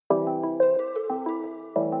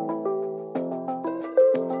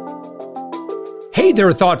Hey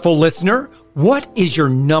there, thoughtful listener. What is your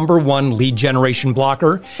number one lead generation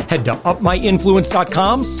blocker? Head to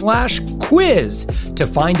upmyinfluence.com/quiz to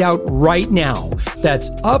find out right now.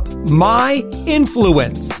 That's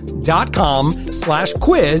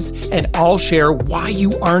upmyinfluence.com/quiz, and I'll share why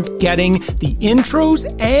you aren't getting the intros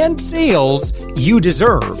and sales you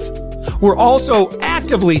deserve. We're also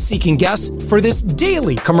actively seeking guests for this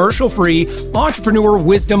daily commercial-free Entrepreneur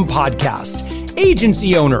Wisdom podcast.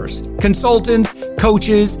 Agency owners, consultants,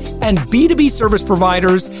 coaches, and B2B service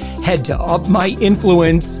providers, head to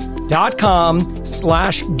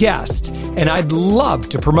upmyinfluence.com/guest. And I'd love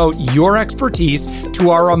to promote your expertise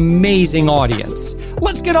to our amazing audience.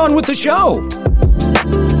 Let's get on with the show.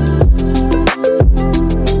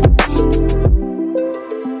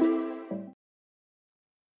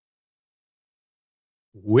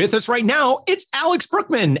 With us right now, it's Alex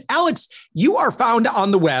Brookman. Alex, you are found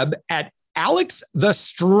on the web at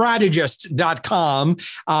alexthestrategist.com,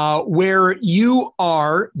 where you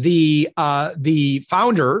are the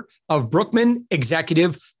founder of Brookman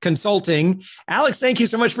Executive Consulting. Alex, thank you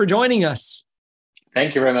so much for joining us.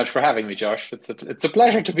 Thank you very much for having me, Josh. It's a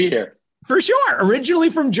pleasure to be here. For sure. Originally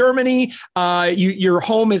from Germany, your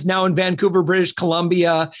home is now in Vancouver, British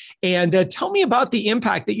Columbia. And tell me about the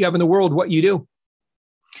impact that you have in the world, what you do.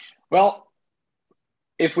 Well,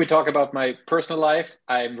 if we talk about my personal life,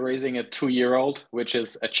 I'm raising a 2-year-old, which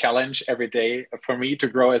is a challenge every day for me to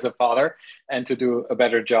grow as a father and to do a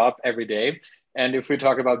better job every day. And if we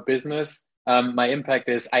talk about business, my impact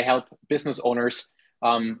is I help business owners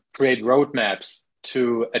create roadmaps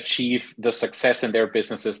to achieve the success in their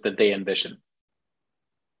businesses that they envision.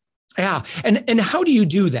 Yeah. And how do you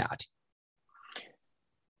do that?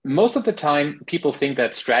 Most of the time, people think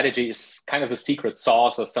that strategy is kind of a secret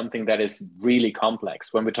sauce or something that is really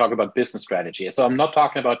complex when we talk about business strategy. So I'm not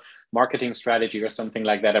talking about marketing strategy or something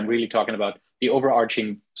like that. I'm really talking about the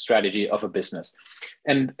overarching strategy of a business.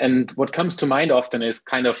 And what comes to mind often is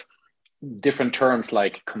kind of different terms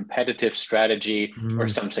like competitive strategy or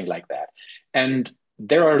something like that. And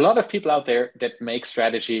there are a lot of people out there that make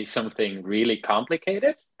strategy something really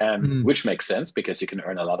complicated, which makes sense because you can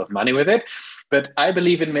earn a lot of money with it. But I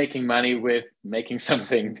believe in making money with making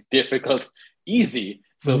something difficult easy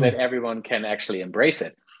so that everyone can actually embrace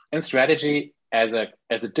it. And strategy as a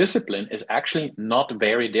discipline is actually not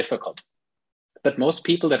very difficult. But most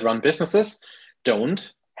people that run businesses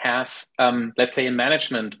don't have, let's say, a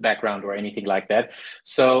management background or anything like that.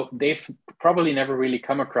 So they've probably never really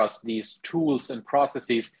come across these tools and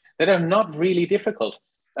processes that are not really difficult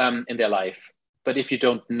in their life. But if you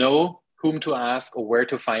don't know whom to ask or where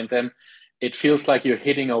to find them, it feels like you're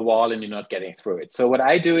hitting a wall and you're not getting through it. So what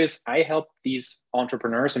I do is I help these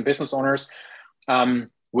entrepreneurs and business owners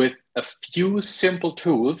with a few simple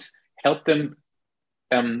tools, help them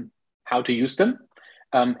how to use them,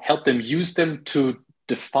 help them use them to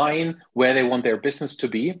define where they want their business to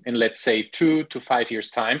be in, let's say, 2 to 5 years'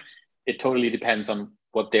 time. It totally depends on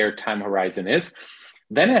what their time horizon is.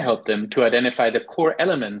 Then I help them to identify the core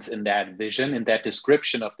elements in that vision, in that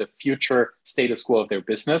description of the future status quo of their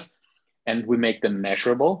business. And we make them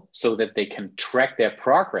measurable so that they can track their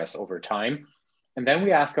progress over time. And then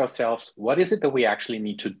we ask ourselves, what is it that we actually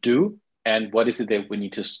need to do? And what is it that we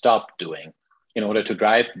need to stop doing in order to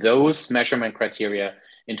drive those measurement criteria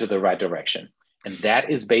into the right direction? And that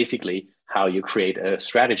is basically how you create a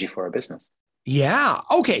strategy for a business. Yeah.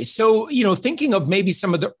 Okay. So, thinking of maybe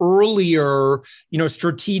some of the earlier,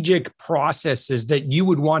 strategic processes that you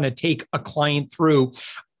would want to take a client through,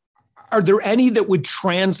 are there any that would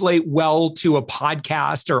translate well to a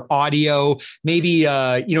podcast or audio? Maybe,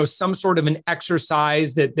 some sort of an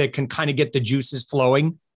exercise that can kind of get the juices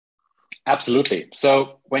flowing? Absolutely.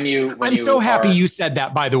 So I'm so happy you said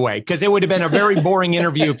that, by the way, because it would have been a very boring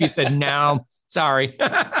interview if you said, no, sorry.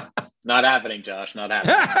 Not happening, Josh, not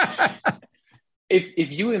happening.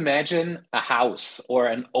 If you imagine a house or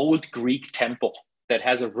an old Greek temple that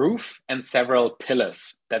has a roof and several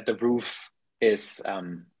pillars that the roof is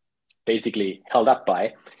basically held up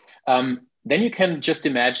by, then you can just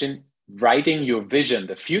imagine writing your vision,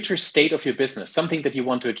 the future state of your business, something that you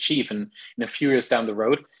want to achieve in a few years down the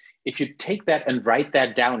road. If you take that and write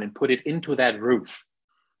that down and put it into that roof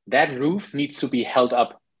needs to be held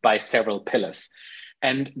up by several pillars.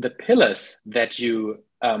 And the pillars that you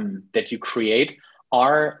create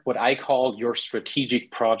are what I call your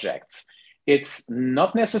strategic projects. It's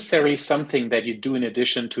not necessarily something that you do in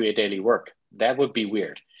addition to your daily work. That would be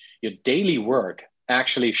weird. Your daily work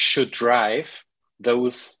actually should drive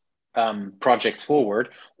those projects forward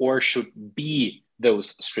or should be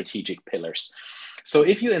those strategic pillars. So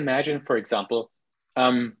if you imagine, for example,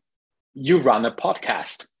 you run a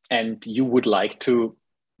podcast and you would like to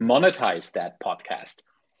monetize that podcast,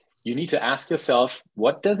 you need to ask yourself,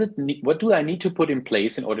 what do I need to put in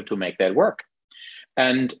place in order to make that work?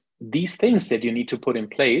 And these things that you need to put in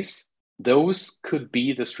place, those could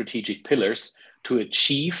be the strategic pillars to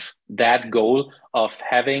achieve that goal of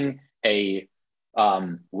having a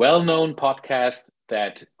well-known podcast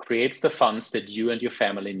that creates the funds that you and your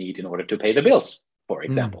family need in order to pay the bills, for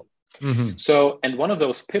example. Mm-hmm. So, and one of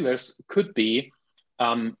those pillars could be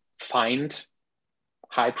find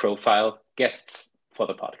high-profile guests for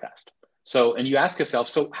the podcast. So, and you ask yourself,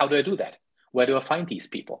 so how do I do that? Where do I find these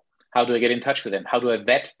people? How do I get in touch with them? How do I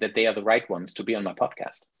vet that they are the right ones to be on my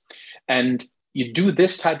podcast? And you do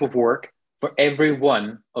this type of work for every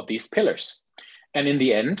one of these pillars. And in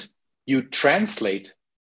the end, you translate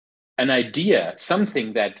an idea,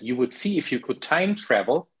 something that you would see if you could time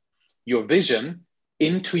travel your vision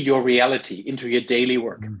into your reality, into your daily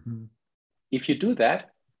work. Mm-hmm. If you do that,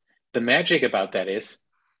 the magic about that is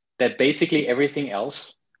that basically everything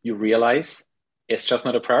else you realize is just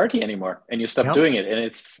not a priority anymore, and you stop doing it. And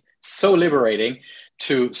it's so liberating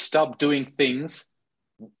to stop doing things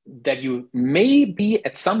that you maybe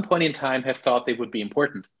at some point in time have thought they would be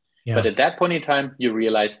important. Yeah. But at that point in time, you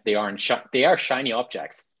realize they are shiny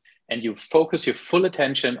objects, and you focus your full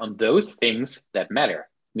attention on those things that matter,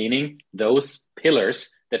 meaning those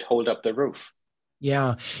pillars that hold up the roof.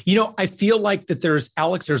 Yeah. I feel like that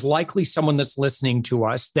there's likely someone that's listening to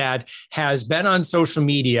us that has been on social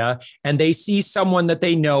media and they see someone that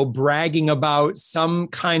they know bragging about some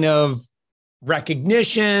kind of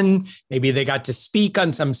recognition. Maybe they got to speak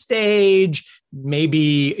on some stage.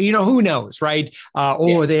 Maybe, who knows, right?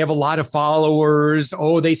 They have a lot of followers.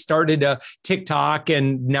 Oh, they started a TikTok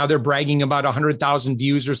and now they're bragging about 100,000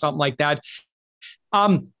 views or something like that.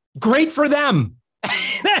 Great for them.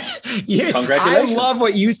 Congratulations. I love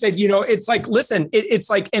what you said. It's like, listen, it's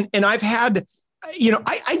like, and I've had,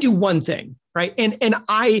 I do one thing, right? And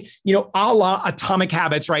I, a la Atomic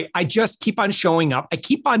Habits, right? I just keep on showing up. I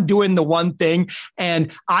keep on doing the one thing.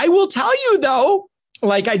 And I will tell you though,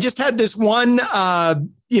 like I just had this one,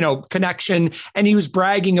 connection, and he was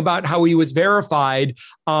bragging about how he was verified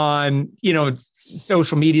on,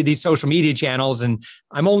 social media, these social media channels. And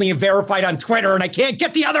I'm only verified on Twitter and I can't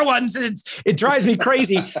get the other ones. And it drives me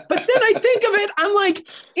crazy. But then I think of it, I'm like,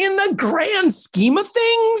 in the grand scheme of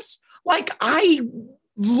things, like I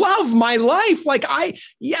love my life.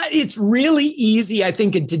 It's really easy, I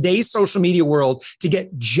think, in today's social media world to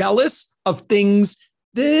get jealous of things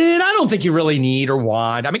that I don't think you really need or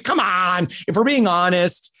want. I mean, come on, if we're being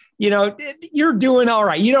honest, you're doing all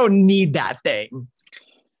right. You don't need that thing.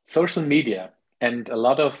 Social media and a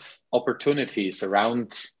lot of opportunities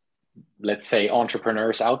around, let's say,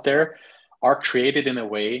 entrepreneurs out there are created in a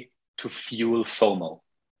way to fuel FOMO.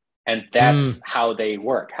 And that's how they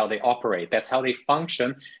work, how they operate. That's how they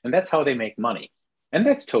function. And that's how they make money. And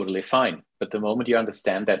that's totally fine. But the moment you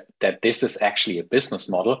understand that this is actually a business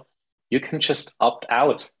model, you can just opt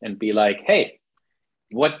out and be like, hey,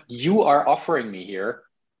 what you are offering me here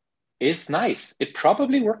is nice. It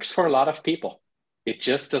probably works for a lot of people. It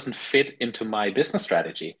just doesn't fit into my business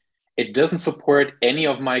strategy. It doesn't support any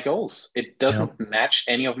of my goals. It doesn't match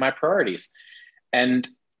any of my priorities. And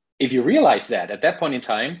if you realize that at that point in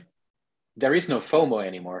time, there is no FOMO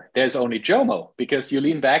anymore. There's only JOMO, because you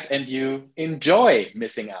lean back and you enjoy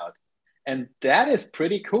missing out. And that is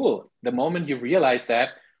pretty cool. The moment you realize that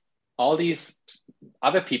all these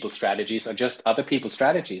other people's strategies are just other people's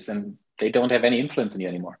strategies and they don't have any influence on you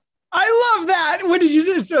anymore. I love that. What did you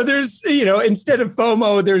say? So there's, instead of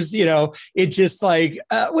FOMO, there's, it's just like,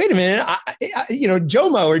 wait a minute,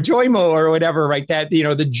 JOMO or JOIMO or whatever, right? That,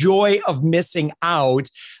 the joy of missing out.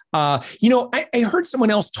 I heard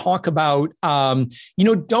someone else talk about,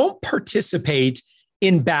 don't participate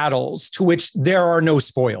in battles to which there are no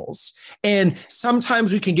spoils. And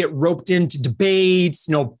sometimes we can get roped into debates,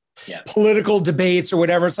 political debates or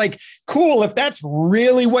whatever. It's like, cool. If that's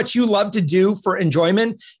really what you love to do for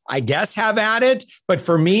enjoyment, I guess have at it. But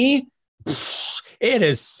for me, it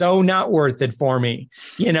is so not worth it for me.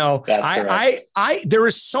 There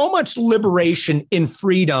is so much liberation in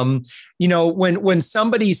freedom. When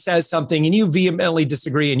somebody says something and you vehemently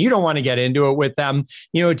disagree and you don't want to get into it with them,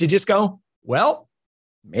 to just go, well,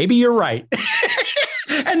 maybe you're right.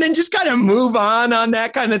 And then just kind of move on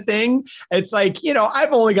that kind of thing. It's like,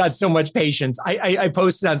 I've only got so much patience. I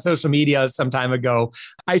posted on social media some time ago.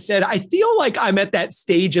 I said, I feel like I'm at that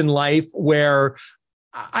stage in life where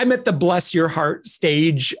I'm at the bless your heart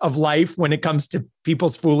stage of life when it comes to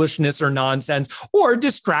people's foolishness or nonsense or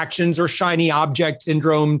distractions or shiny object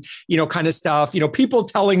syndrome, kind of stuff. People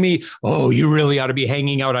telling me, oh, you really ought to be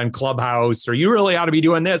hanging out on Clubhouse or you really ought to be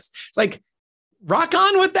doing this. It's like, rock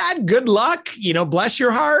on with that. Good luck. Bless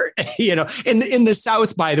your heart. In the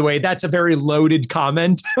South, by the way, that's a very loaded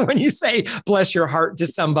comment when you say bless your heart to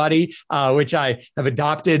somebody, which I have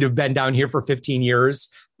adopted, have been down here for 15 years.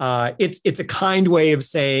 It's a kind way of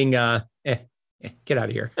saying, get out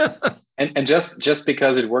of here. and just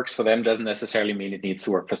because it works for them doesn't necessarily mean it needs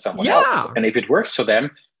to work for someone else. And if it works for them,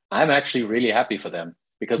 I'm actually really happy for them,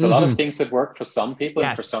 because a lot of things that work for some people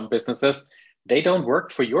and for some businesses, they don't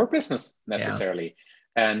work for your business necessarily.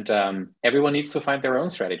 And everyone needs to find their own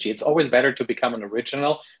strategy. It's always better to become an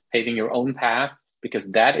original, paving your own path, because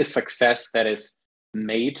that is success that is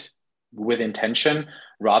made with intention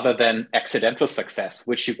rather than accidental success,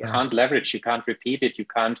 which you can't leverage, you can't repeat it, you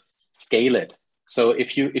can't scale it. So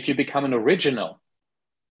if you become an original,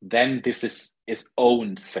 then this is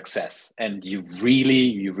owned success, and you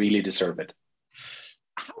really deserve it.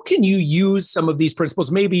 How can you use some of these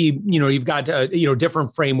principles? Maybe, you've got a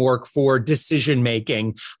different framework for decision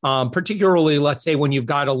making, particularly, let's say, when you've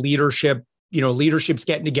got a leadership's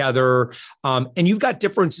getting together, and you've got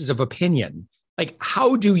differences of opinion. Like,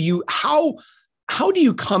 how do you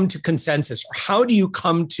come to consensus, or how do you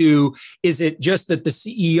come to, is it just that the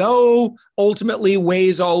CEO ultimately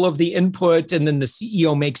weighs all of the input and then the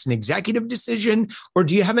CEO makes an executive decision? Or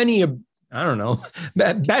do you have any, I don't know,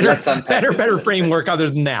 better framework other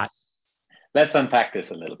than that? Let's unpack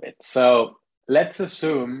this a little bit. So let's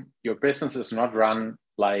assume your business is not run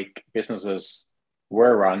like businesses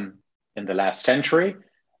were run in the last century.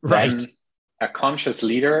 Right. Then a conscious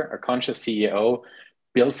leader, a conscious CEO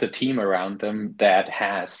builds a team around them that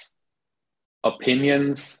has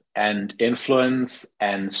opinions and influence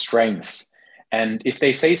and strengths. And if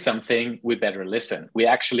they say something, we better listen. We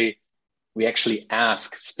actually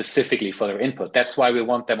ask specifically for their input. That's why we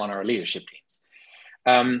want them on our leadership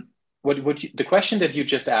teams. The question that you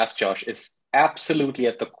just asked, Josh, is absolutely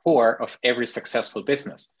at the core of every successful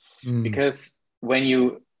business. Because when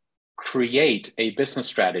you create a business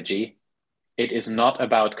strategy, it is not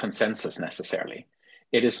about consensus necessarily.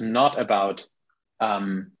 It is not about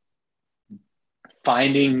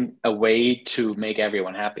finding a way to make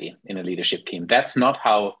everyone happy in a leadership team. That's not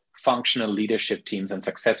how functional leadership teams and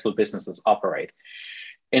successful businesses operate.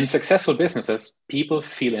 In successful businesses, people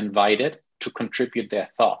feel invited to contribute their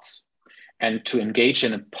thoughts and to engage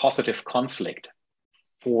in a positive conflict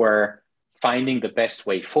for finding the best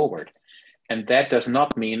way forward. And that does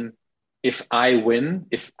not mean if I win,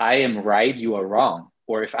 if I am right, you are wrong,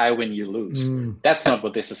 or if I win, you lose. That's not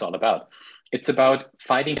what this is all about. It's about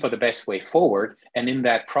fighting for the best way forward, and in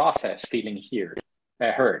that process, feeling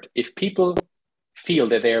heard. If people feel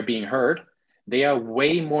that they are being heard, they are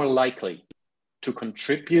way more likely to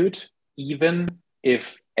contribute, even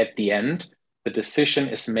if at the end the decision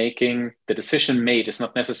made is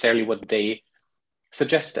not necessarily what they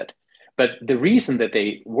suggested. But the reason that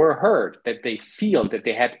they were heard, that they feel that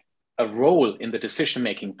they had a role in the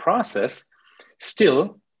decision-making process,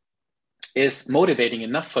 still is motivating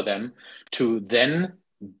enough for them to then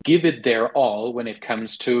give it their all when it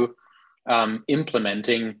comes to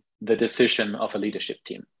implementing the decision of a leadership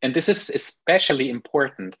team. And this is especially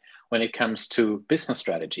important when it comes to business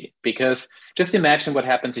strategy, because just imagine what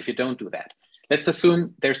happens if you don't do that. Let's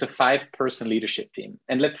assume there's a 5-person leadership team.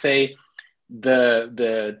 And let's say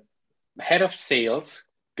the head of sales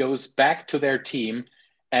goes back to their team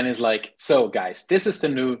and is like, so guys, this is the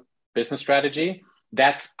new business strategy.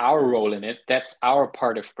 That's our role in it. That's our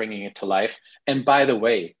part of bringing it to life. And by the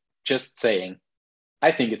way, just saying,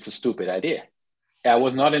 I think it's a stupid idea. I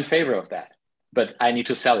was not in favor of that, but I need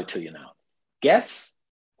to sell it to you now. Guess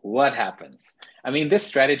what happens? I mean, this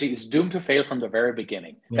strategy is doomed to fail from the very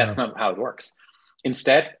beginning. Yeah. That's not how it works.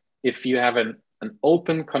 Instead, if you have an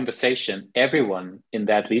open conversation, everyone in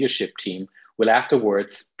that leadership team will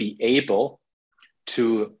afterwards be able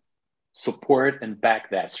to support and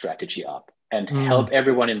back that strategy up and help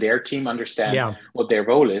everyone in their team understand what their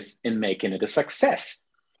role is in making it a success.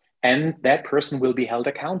 And that person will be held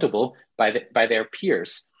accountable by their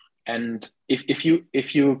peers. And if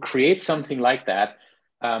you create something like that,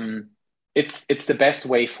 it's the best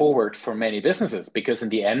way forward for many businesses, because in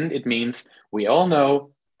the end, it means we all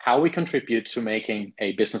know how we contribute to making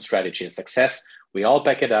a business strategy a success. We all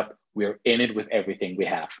back it up. We're in it with everything we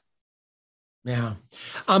have. Yeah.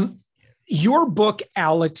 Your book,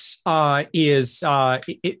 Alex, is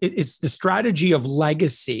the strategy of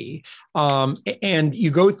legacy, and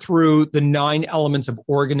you go through the 9 elements of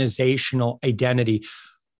organizational identity.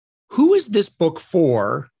 Who is this book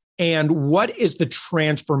for, and what is the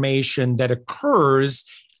transformation that occurs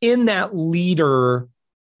in that leader,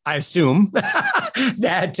 I assume,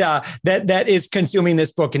 that is consuming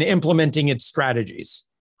this book and implementing its strategies?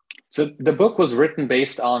 So the book was written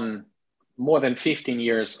based on more than 15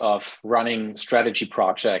 years of running strategy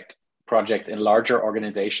projects in larger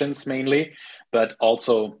organizations mainly, but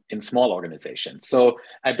also in small organizations. So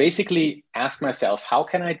I basically asked myself, how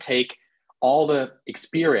can I take all the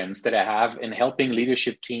experience that I have in helping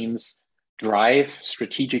leadership teams drive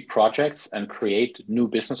strategic projects and create new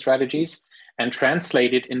business strategies and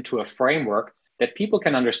translate it into a framework that people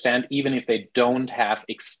can understand even if they don't have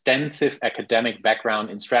extensive academic background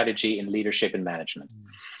in strategy, in leadership, and management.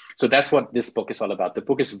 So that's what this book is all about. The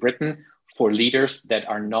book is written for leaders that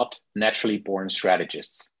are not naturally born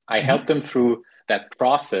strategists. I help them through that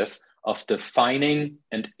process of defining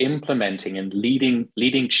and implementing and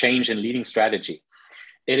leading change and leading strategy.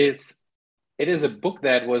 It is a book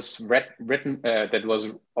that was that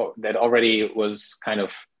already was kind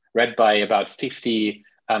of read by about 50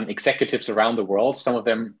 executives around the world. Some of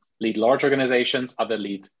them lead large organizations, others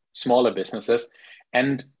lead smaller businesses.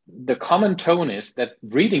 And the common tone is that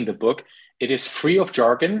reading the book, it is free of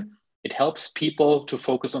jargon. It helps people to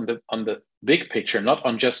focus on the big picture, not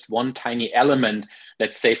on just one tiny element,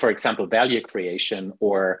 let's say, for example, value creation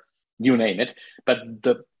or you name it, but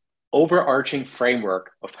the overarching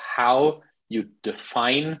framework of how you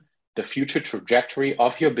define the future trajectory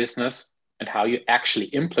of your business and how you actually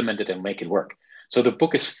implement it and make it work. So the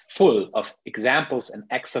book is full of examples and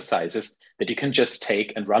exercises that you can just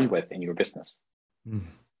take and run with in your business.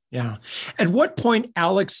 Yeah. At what point,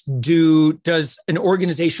 Alex, does an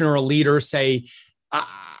organization or a leader say,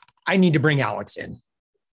 I need to bring Alex in?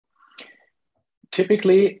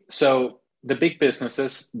 Typically, so the big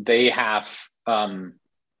businesses, they have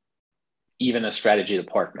even a strategy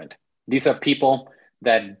department. These are people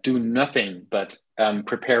that do nothing but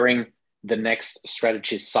preparing the next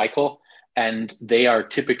strategy cycle, and they are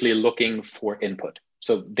typically looking for input.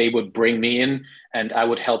 So they would bring me in and I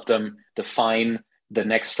would help them define the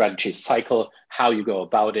next strategy cycle, how you go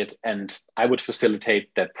about it, and I would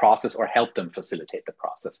facilitate that process or help them facilitate the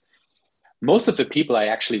process. Most of the people I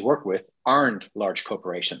actually work with aren't large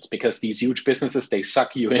corporations because these huge businesses, they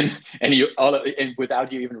suck you in and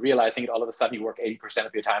without you even realizing it, all of a sudden you work 80%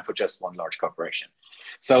 of your time for just one large corporation.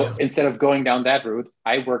 So instead of going down that route,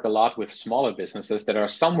 I work a lot with smaller businesses that are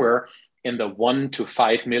somewhere in the 1 to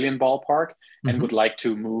 5 million ballpark and would like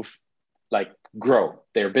to grow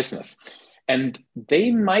their business. And they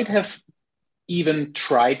might have even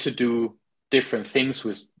tried to do different things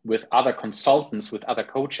with other consultants, with other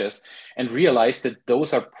coaches, and realized that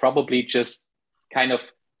those are probably just kind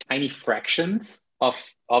of tiny fractions of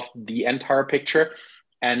the entire picture.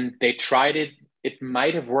 And they tried it. It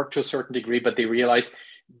might have worked to a certain degree, but they realized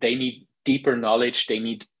they need deeper knowledge. They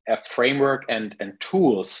need a framework and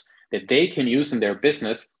tools that they can use in their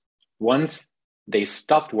business once they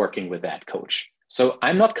stopped working with that coach. So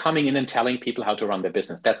I'm not coming in and telling people how to run their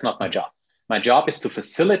business. That's not my job. My job is to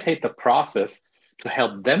facilitate the process to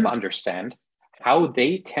help them understand how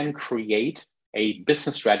they can create a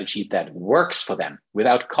business strategy that works for them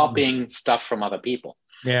without copying stuff from other people.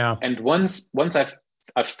 Yeah. And once I've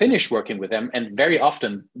finished working with them, and very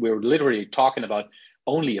often we're literally talking about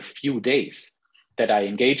only a few days that I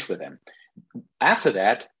engage with them. After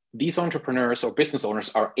that, these entrepreneurs or business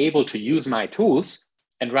owners are able to use my tools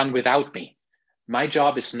and run without me. My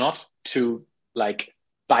job is not to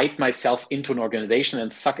bite myself into an organization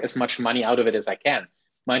and suck as much money out of it as I can.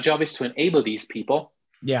 My job is to enable these people,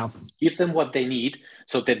 give them what they need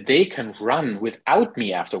so that they can run without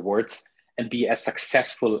me afterwards and be as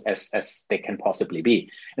successful as they can possibly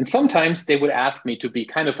be. And sometimes they would ask me to be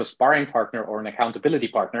kind of a sparring partner or an accountability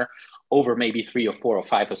partner over maybe 3 or 4 or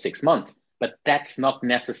 5 or 6 months. But that's not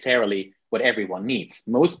necessarily what everyone needs.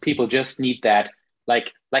 Most people just need that,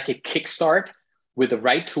 like a kickstart with the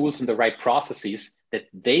right tools and the right processes that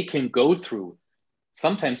they can go through,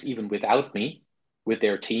 sometimes even without me, with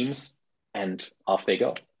their teams, and off they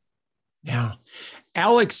go. Yeah.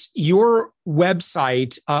 Alex, your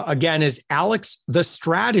website, again, is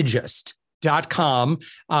alexthestrategist.com.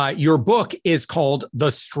 Your book is called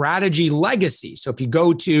The Strategy Legacy. So if you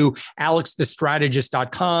go to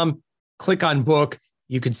alexthestrategist.com, click on book,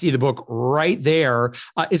 you can see the book right there.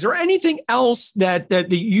 Is there anything else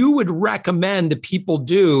that you would recommend that people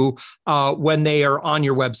do when they are on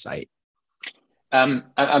your website? I'm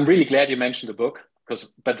really glad you mentioned the book,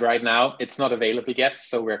 but right now it's not available yet.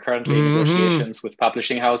 So we're currently in negotiations with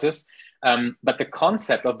publishing houses. But the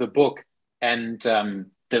concept of the book and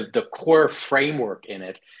the core framework in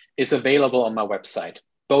it is available on my website,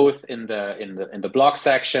 both in the blog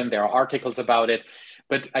section. There are articles about it.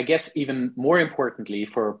 But I guess even more importantly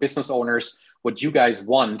for business owners, what you guys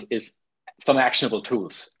want is some actionable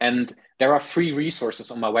tools. And there are free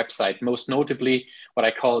resources on my website, most notably what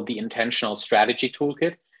I call the Intentional Strategy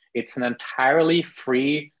Toolkit. It's an entirely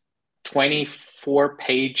free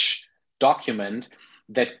 24-page document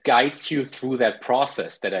that guides you through that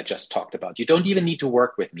process that I just talked about. You don't even need to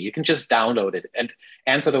work with me. You can just download it and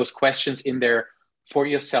answer those questions in there for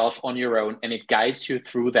yourself on your own, and it guides you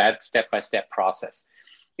through that step-by-step process.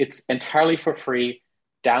 It's entirely for free.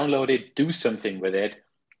 Download it, do something with it,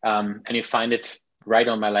 and you find it right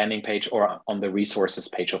on my landing page or on the resources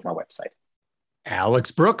page of my website.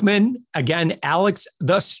 Alex Brookman, again,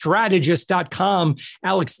 alexthestrategist.com.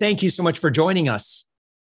 Alex, thank you so much for joining us.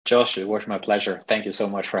 Josh, it was my pleasure. Thank you so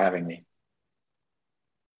much for having me.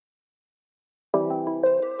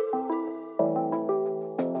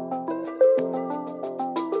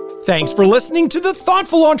 Thanks for listening to the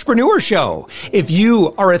Thoughtful Entrepreneur Show. If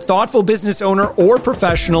you are a thoughtful business owner or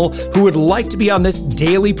professional who would like to be on this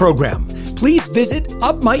daily program, please visit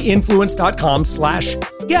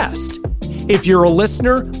upmyinfluence.com/guest. If you're a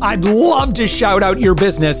listener, I'd love to shout out your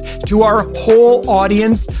business to our whole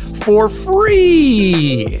audience for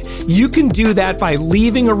free. You can do that by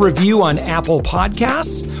leaving a review on Apple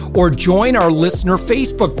Podcasts or join our listener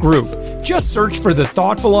Facebook group. Just search for The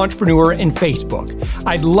Thoughtful Entrepreneur in Facebook.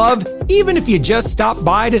 I'd love even if you just stop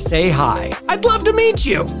by to say hi. I'd love to meet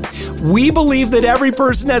you. We believe that every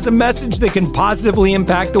person has a message that can positively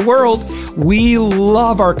impact the world. We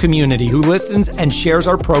love our community who listens and shares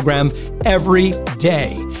our program every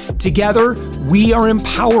day. Together, we are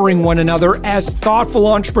empowering one another as thoughtful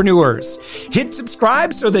entrepreneurs. Hit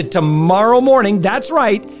subscribe so that tomorrow morning, that's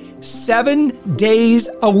right, 7 days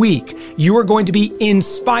a week, you are going to be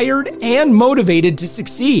inspired and motivated to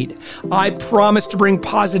succeed. I promise to bring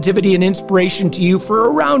positivity and inspiration to you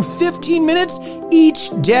for around 15 minutes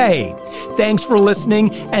each day. Thanks for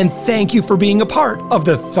listening, and thank you for being a part of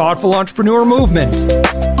the Thoughtful Entrepreneur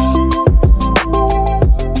Movement.